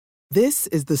This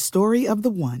is the story of the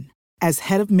one. As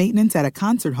head of maintenance at a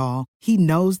concert hall, he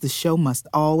knows the show must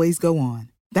always go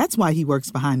on. That's why he works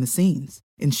behind the scenes,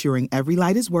 ensuring every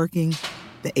light is working,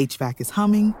 the HVAC is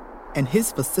humming, and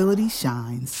his facility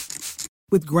shines.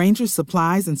 With Grainger's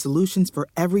supplies and solutions for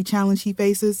every challenge he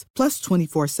faces, plus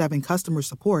 24/7 customer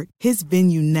support, his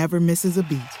venue never misses a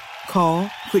beat. Call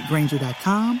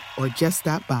quickgrainger.com or just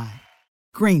stop by.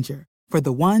 Grainger, for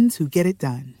the ones who get it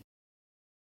done.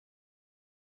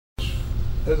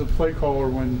 As a play caller,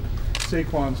 when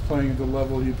Saquon's playing at the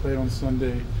level he played on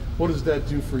Sunday, what does that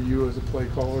do for you as a play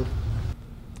caller?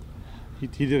 He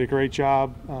did a great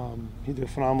job. He did a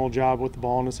phenomenal job with the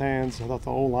ball in his hands. I thought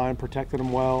the O-line protected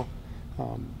him well.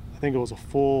 I think it was a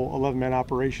full 11-man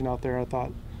operation out there. I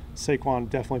thought Saquon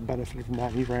definitely benefited from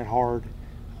that. He ran hard.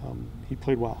 He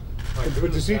played well.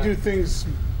 But does he do things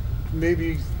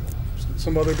maybe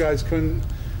some other guys couldn't,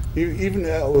 even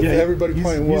with everybody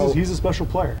playing well? He's a special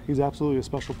player. He's absolutely a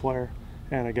special player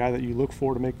and a guy that you look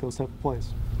for to make those type of plays.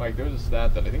 Mike, there was a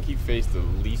stat that I think he faced the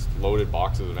least loaded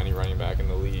boxes of any running back in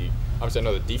the league. Obviously, I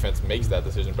know the defense makes that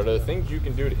decision, but are there things you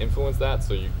can do to influence that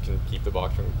so you can keep the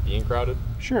box from being crowded?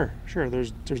 Sure.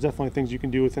 There's definitely things you can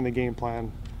do within the game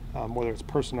plan, whether it's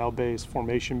personnel-based,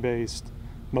 formation-based,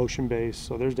 motion-based.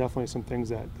 So there's definitely some things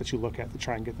that you look at to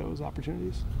try and get those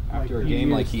opportunities. After a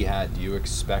game like he had, do you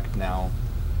expect now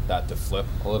that to flip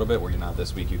a little bit, where you're not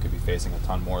this week, you could be facing a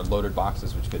ton more loaded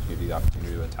boxes, which could give you the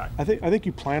opportunity to attack? I think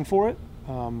you plan for it.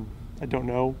 I don't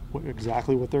know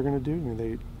exactly what they're going to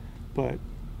do.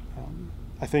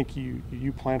 I think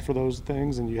you plan for those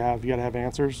things, and you got to have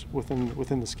answers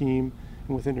within the scheme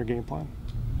and within your game plan.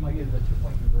 Mike, in the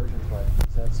 2-point conversion play,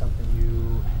 is that something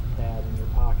you had in your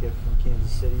pocket from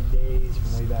Kansas City days,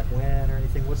 from way back when, or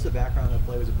anything? What's the background of the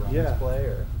play? Was it Brian's play?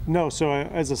 Or? No, so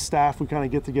as a staff, we kind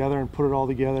of get together and put it all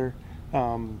together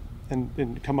and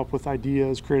come up with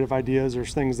ideas, creative ideas.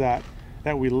 There's things that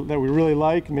we really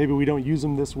like. Maybe we don't use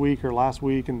them this week or last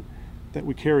week, and that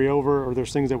we carry over, or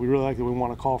there's things that we really like that we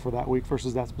want to call for that week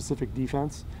versus that specific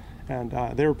defense. And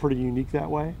they were pretty unique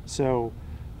that way. So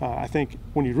I think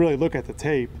when you really look at the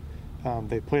tape,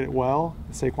 they played it well.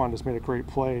 Saquon just made a great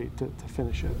play to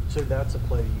finish it. So that's a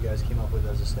play that you guys came up with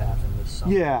as a staff in this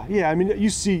summer? Yeah. I mean, you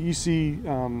see.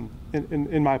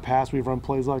 In my past, we've run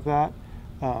plays like that,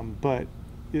 but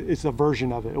it's a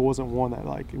version of it. It wasn't one that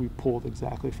we pulled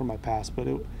exactly from my past, but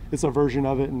it's a version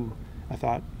of it, and I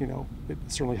thought it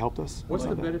certainly helped us. What's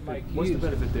the benefit? What's the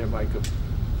benefit there, Mike, of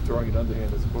throwing it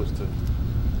underhand as opposed to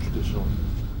traditional?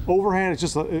 Overhand, it's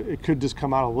just it could just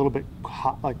come out a little bit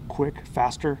hot, quick,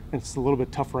 faster, and it's a little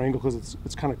bit tougher angle because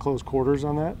it's kind of close quarters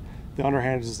on that. The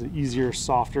underhand is just an easier,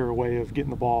 softer way of getting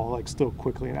the ball still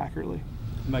quickly and accurately.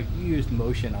 Mike, you used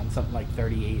motion on something like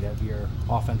 38 of your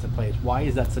offensive plays. Why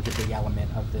is that such a big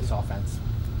element of this offense?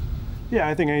 Yeah,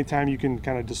 I think anytime you can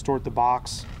kind of distort the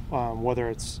box, whether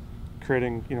it's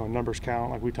creating a numbers count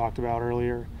like we talked about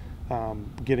earlier,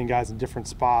 getting guys in different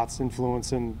spots,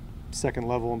 influencing second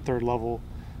level and third level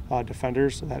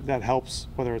defenders, that helps,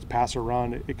 whether it's pass or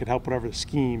run. It could help whatever the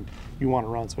scheme you want to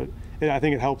run. So I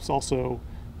think it helps also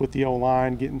with the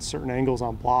O-line, getting certain angles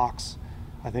on blocks.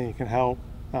 I think it can help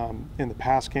in the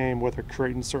pass game, whether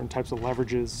creating certain types of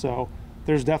leverages. So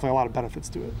there's definitely a lot of benefits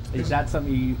to it. Is that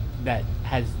something that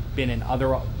has been in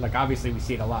other, obviously we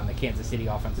see it a lot in the Kansas City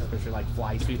offense, especially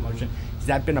fly sweep motion. Has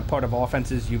that been a part of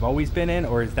offenses you've always been in,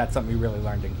 or is that something you really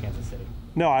learned in Kansas City?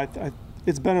 No,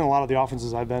 it's been in a lot of the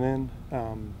offenses I've been in,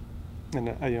 and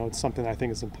it's something I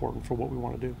think is important for what we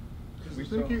want to do.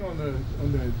 Thinking on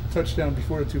the touchdown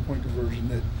before the 2-point conversion,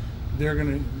 that they're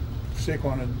going to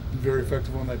Saquon had been very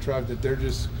effective on that drive, that they're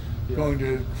just going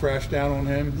to crash down on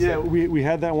him. Yeah, we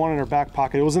had that one in our back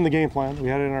pocket. It was in the game plan. We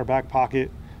had it in our back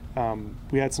pocket.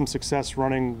 We had some success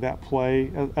running that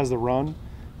play as the run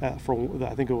for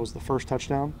I think it was the first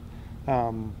touchdown.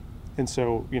 And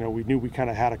so, we knew we kind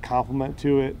of had a complement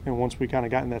to it. And once we kind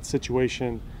of got in that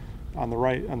situation on the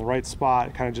right spot,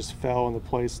 it kind of just fell into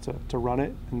place to run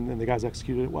it, and the guys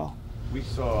executed it well. We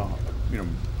saw,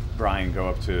 Brian go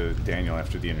up to Daniel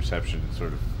after the interception and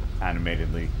sort of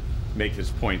animatedly make his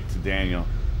point to Daniel.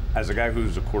 As a guy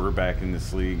who's a quarterback in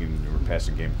this league and you're a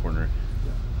passing game corner,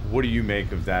 what do you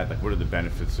make of that? What are the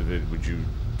benefits of it? Do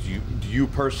you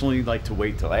personally like to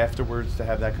wait till afterwards to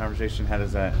have that conversation? How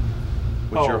does that?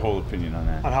 What's your whole opinion on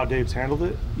that? On how Dave's handled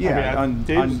it? Yeah, on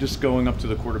just going up to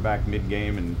the quarterback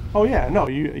mid-game and. Oh yeah, no,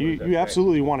 you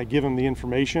absolutely want to give him the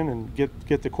information and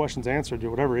get the questions answered.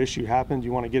 Whatever issue happened,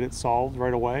 you want to get it solved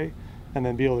right away, and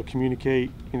then be able to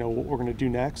communicate, what we're going to do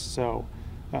next. So,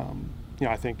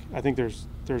 I think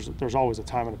there's always a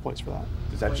time and a place for that.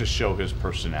 Does that just show his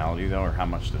personality though, or how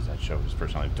much does that show his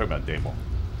personality? Talk about Daboll.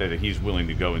 that he's willing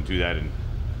to go and do that and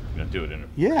do it in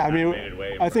a animated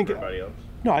way I think everybody else?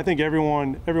 No, I think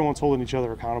everyone's holding each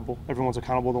other accountable. Everyone's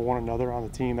accountable to one another on the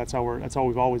team. That's how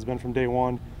we've always been from day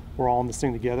one. We're all in this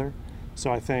thing together.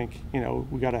 So I think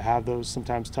we got to have those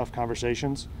sometimes tough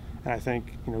conversations, and I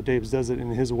think Daves does it in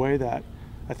his way that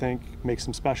I think makes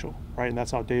him special, right? And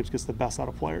that's how Daves gets the best out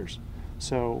of players.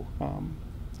 So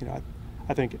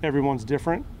I think everyone's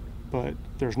different, but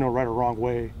there's no right or wrong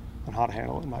way on how to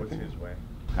handle it, in my opinion. What's his way?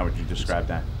 How would you describe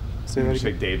that? Say When that you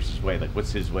again? say Dave's way, like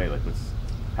what's his way? Like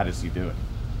how does he do it?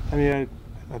 I mean,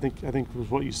 I think it was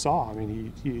what you saw. I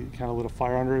mean, he kind of lit a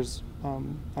fire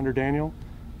under Daniel,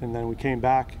 and then we came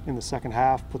back in the second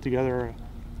half, put together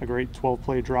a great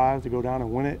 12-play drive to go down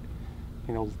and win it.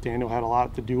 Daniel had a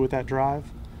lot to do with that drive,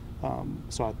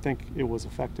 so I think it was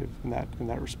effective in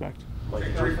that respect. Mike,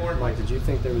 did you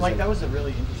think there was? Mike, that was a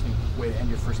really interesting way to end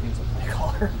your first game as a play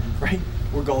caller, right?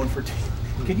 We're going for two.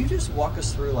 Can you just walk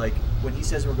us through, like, when he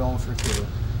says we're going for two?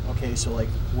 Okay, so like,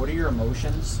 what are your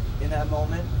emotions in that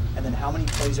moment, and then how many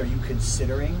plays are you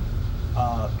considering?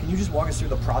 Can you just walk us through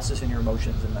the process and your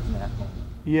emotions in that moment?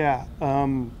 Yeah.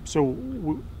 So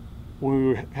when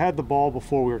we had the ball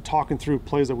before, we were talking through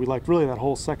plays that we liked. Really, that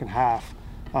whole second half,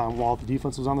 while the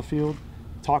defense was on the field,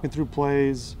 talking through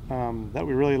plays that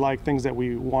we really liked, things that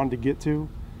we wanted to get to,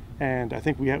 and I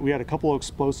think we had a couple of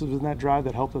explosives in that drive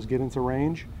that helped us get into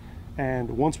range.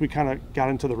 And once we kind of got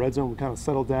into the red zone, we kind of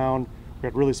settled down. We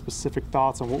had really specific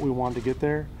thoughts on what we wanted to get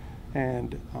there,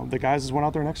 and the guys just went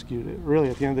out there and executed it. Really,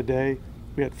 at the end of the day,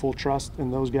 we had full trust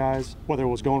in those guys, whether it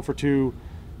was going for two,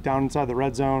 down inside the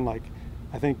red zone. Like,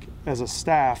 I think as a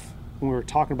staff, when we were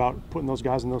talking about putting those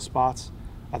guys in those spots,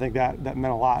 I think that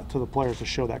meant a lot to the players to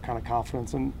show that kind of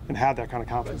confidence and have that kind of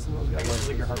confidence in those guys. Was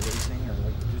like your heart racing, or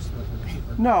like just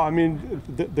like? No, I mean,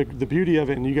 the beauty of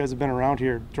it, and you guys have been around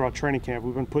here throughout training camp,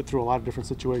 we've been put through a lot of different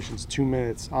situations, 2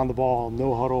 minutes, on the ball,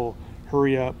 no huddle,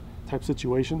 hurry up type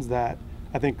situations that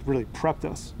I think really prepped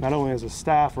us, not only as a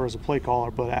staff or as a play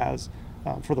caller, but as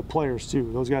for the players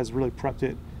too. Those guys really prepped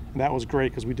it, and that was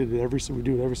great because we do it every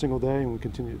single day, and we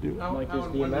continue to do it. Mike, is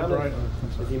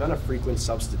the amount of frequent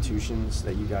substitutions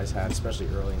that you guys had, especially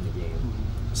early in the game,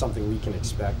 something we can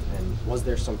expect? And was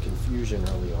there some confusion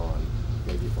early on,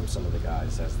 maybe from some of the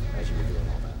guys as you were doing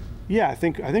all that? Yeah, I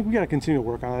think we got to continue to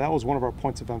work on it. That was one of our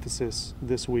points of emphasis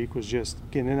this week, was just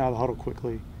getting in and out of the huddle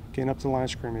quickly, getting up to the line of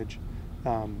scrimmage.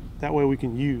 That way we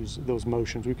can use those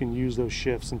motions, we can use those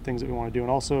shifts and things that we want to do, and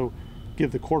also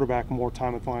give the quarterback more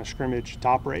time at the line of scrimmage to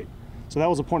operate. So that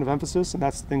was a point of emphasis, and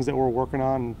that's things that we're working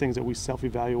on and things that we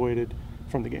self-evaluated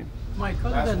from the game. Mike,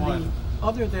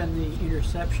 other than the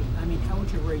interception, I mean, how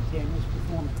would you rate Daniel's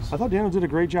performance? I thought Daniel did a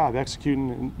great job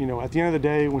executing, and at the end of the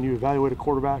day, when you evaluate a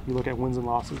quarterback, you look at wins and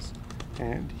losses,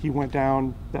 and he went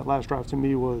down. That last drive to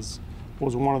me was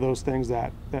one of those things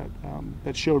that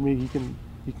showed me he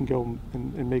can go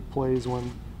and make plays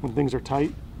when things are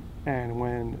tight and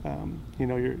when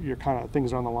you're kind of,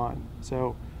 things are on the line.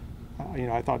 So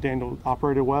I thought Daniel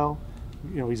operated well.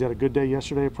 He's had a good day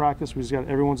yesterday at practice.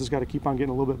 Everyone's just got to keep on getting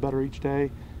a little bit better each day,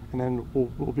 and then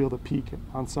we'll be able to peak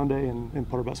on Sunday and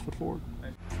put our best foot forward.